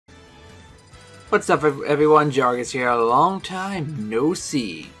What's up everyone, Jargus here, a long time no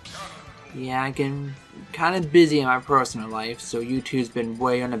see. Yeah, I've been kind of busy in my personal life, so YouTube's been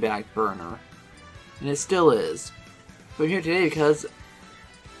way on the back burner. And it still is. But I'm here today because,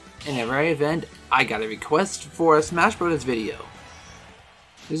 in a rare event, I got a request for a Smash Bros. Video.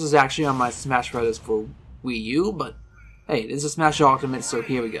 This was actually on my Smash Bros. For Wii U, but hey, this is Smash Ultimate, so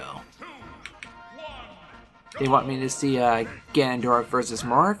here we go. They want me to see Ganondorf versus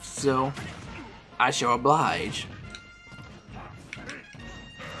Marth, so I shall oblige.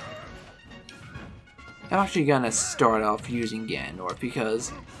 I'm actually gonna start off using Ganondorf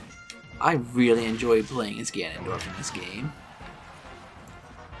because I really enjoy playing as Ganondorf in this game.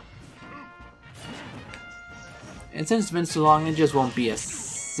 And since it's been so long, it just won't be a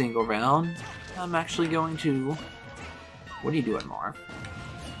single round. I'm actually going to... What are you doing, Marth?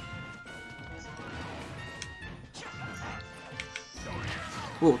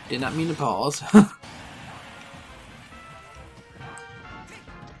 Whoa, did not mean to pause.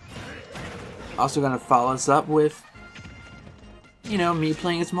 Also gonna follow this up with, you know, me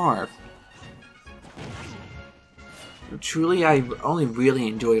playing as Marth. Truly, I only really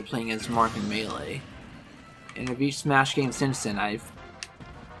enjoy playing as Marth in Melee. And with each Smash game since then, I've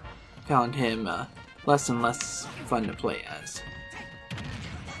found him less and less fun to play as.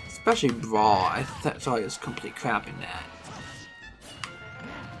 Especially Brawl, I thought he was complete crap in that.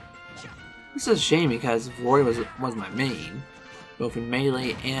 This is a shame because Roy was my main, both in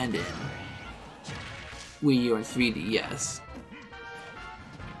Melee and in Wii U and 3DS.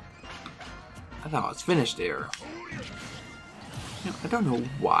 I thought I was finished there. You know, I don't know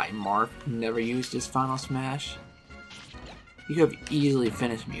why Marth never used his final smash. He could have easily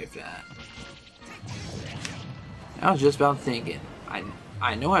finished me with that. I was just about thinking,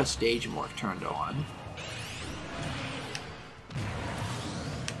 I know how Stage Morph turned on.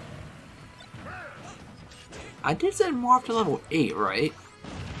 I did set Marth to level 8, right?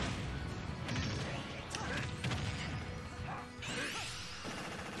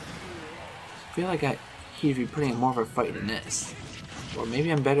 I feel like he'd be putting more of a fight in this. Or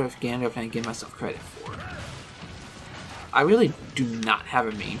maybe I'm better with Ganondorf than I give myself credit for. I really do not have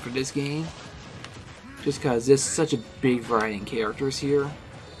a main for this game. Just because there's such a big variety in characters here.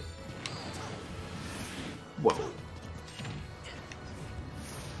 Whoa.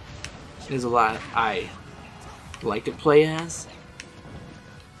 There's a lot I like to play as.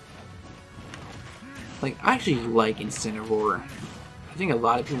 Like, I actually like Incineroar. I think a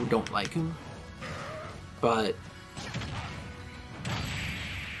lot of people don't like him. But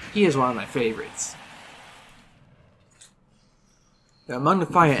he is one of my favorites. Now, among the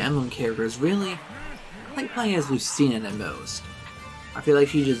Fire Emblem characters, really, I like playing as Lucina the most. I feel like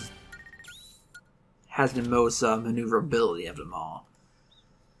she just has the most maneuverability of them all.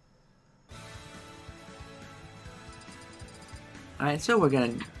 Alright, so we're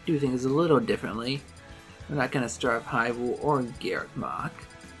gonna do things a little differently. We're not gonna start with Hyrule or Garrett Mach.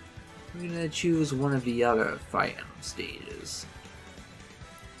 We're gonna choose one of the other Fire Emblem stages.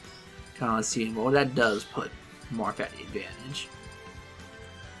 Kinda seeing, well, that does put Marth at the advantage.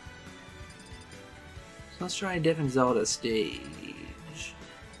 So let's try a different Zelda stage.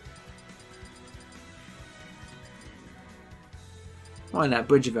 Why not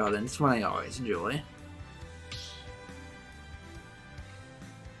Bridge of Eldin? It's one I always enjoy.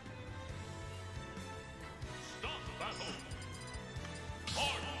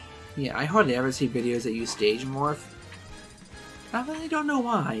 Yeah, I hardly ever see videos that use Stage Morph. I really don't know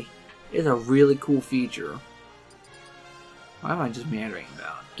why. It's a really cool feature. Why am I just meandering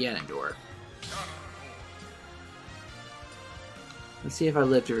about? Ganondorf. Let's see if I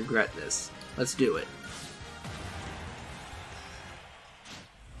live to regret this. Let's do it.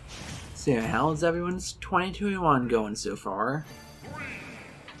 So how's everyone's 2021 going so far?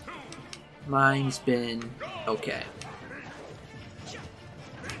 Mine's been okay.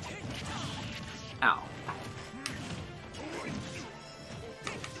 Ow.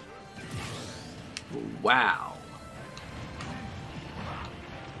 Wow.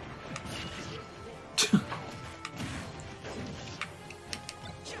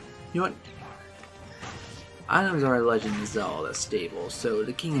 You know what? Items are a Legend of Zelda stable, so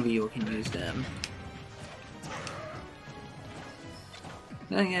the King of Evil can use them.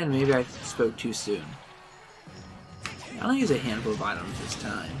 Then again, maybe I spoke too soon. I'll use a handful of items this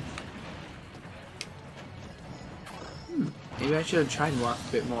time. Maybe I should have tried Marth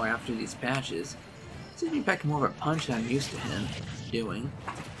a bit more after these patches. Seems to be back more of a punch than I'm used to him doing.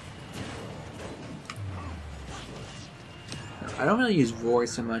 I don't really use Roy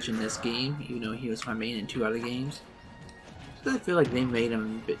so much in this game, even though he was my main in 2 other games. I feel like they made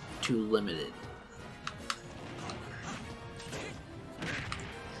him a bit too limited.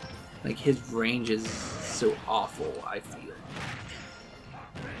 Like, his range is so awful, I feel.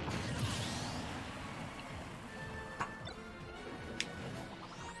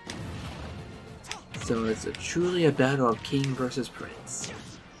 So it's truly a battle of king versus prince.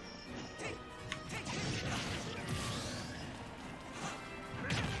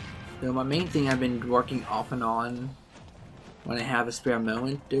 So my main thing I've been working off and on when I have a spare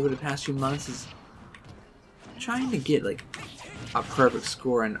moment over the past few months is trying to get like a perfect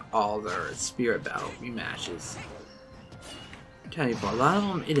score in all their spirit battle rematches. I tell you, for a lot of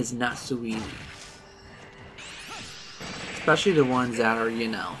them, it is not so easy. Especially the ones that are, you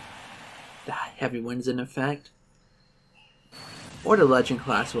know, the heavy winds in effect. Or the legend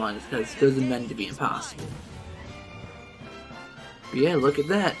class ones, because those are meant to be impossible. But yeah, look at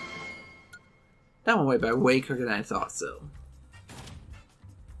that. That one went by way quicker than I thought so.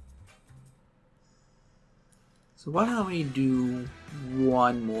 So why don't we do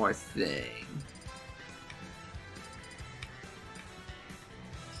one more thing?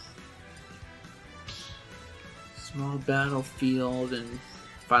 Small battlefield and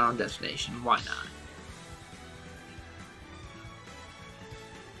final destination, why not?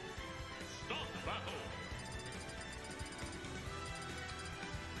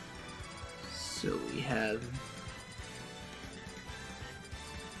 So we have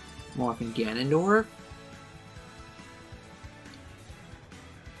Marth and Ganondorf.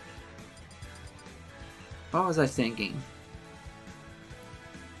 What was I thinking?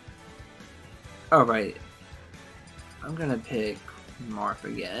 Alright. I'm gonna pick Marth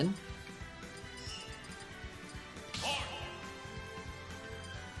again.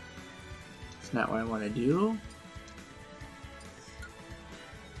 It's not what I want to do.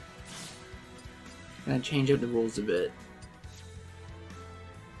 I'm gonna change up the rules a bit.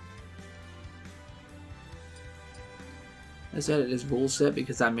 I set this rule set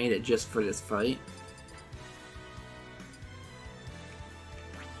because I made it just for this fight.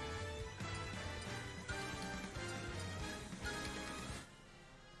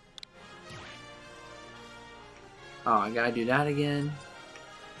 Oh, I gotta do that again.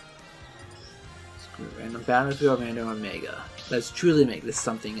 Screw random battlefield, random omega. Let's truly make this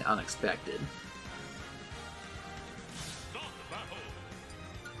something unexpected.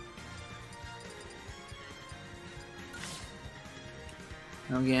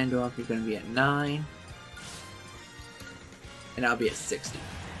 Now Ganondorf is going to be at 9. And I'll be at 60.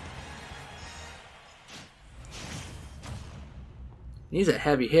 He's a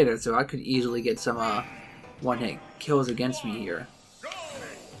heavy hitter, so I could easily get some one-hit kills against me here.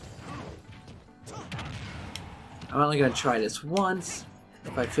 I'm only going to try this once.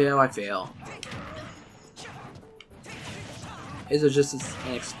 If I fail, I fail. This is just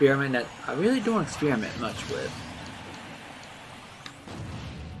an experiment that I really don't experiment much with.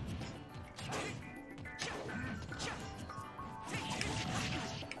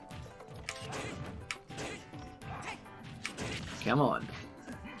 Come on.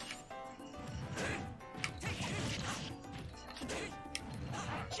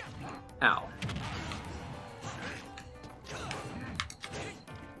 Ow.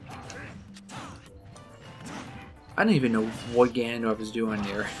 I don't even know what Ganondorf is doing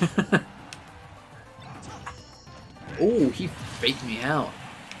there. Oh, he faked me out.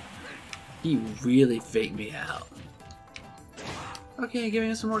 He really faked me out. Okay,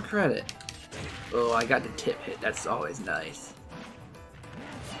 giving us some more credit. Oh, I got the tip hit. That's always nice.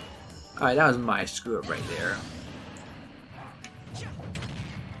 Alright, that was my screw up right there.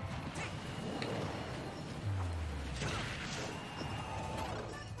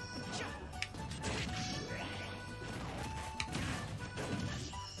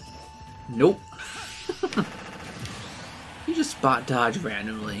 Nope. You just spot dodge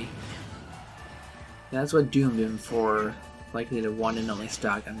randomly. That's what doomed him for likely the one and only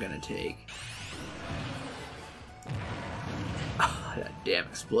stock I'm gonna take. That damn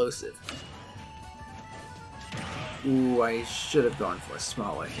explosive. Ooh, I should have gone for a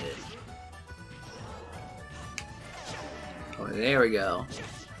smaller hit. Oh, there we go.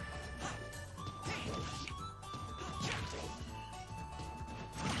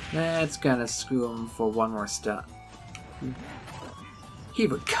 That's gonna screw him for one more stop. He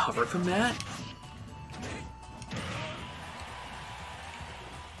recovered from that?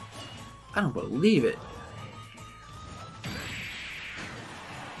 I don't believe it.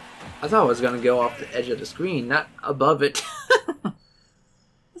 I thought I was going to go off the edge of the screen, not above it.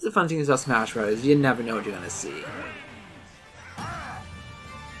 That's the fun thing about Smash Bros. You never know what you're going to see.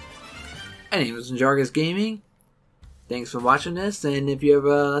 Anyways, Jargus Gaming, thanks for watching this, and if you have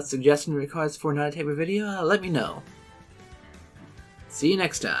a suggestion or request for another type of video, let me know. See you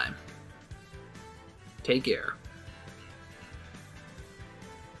next time. Take care.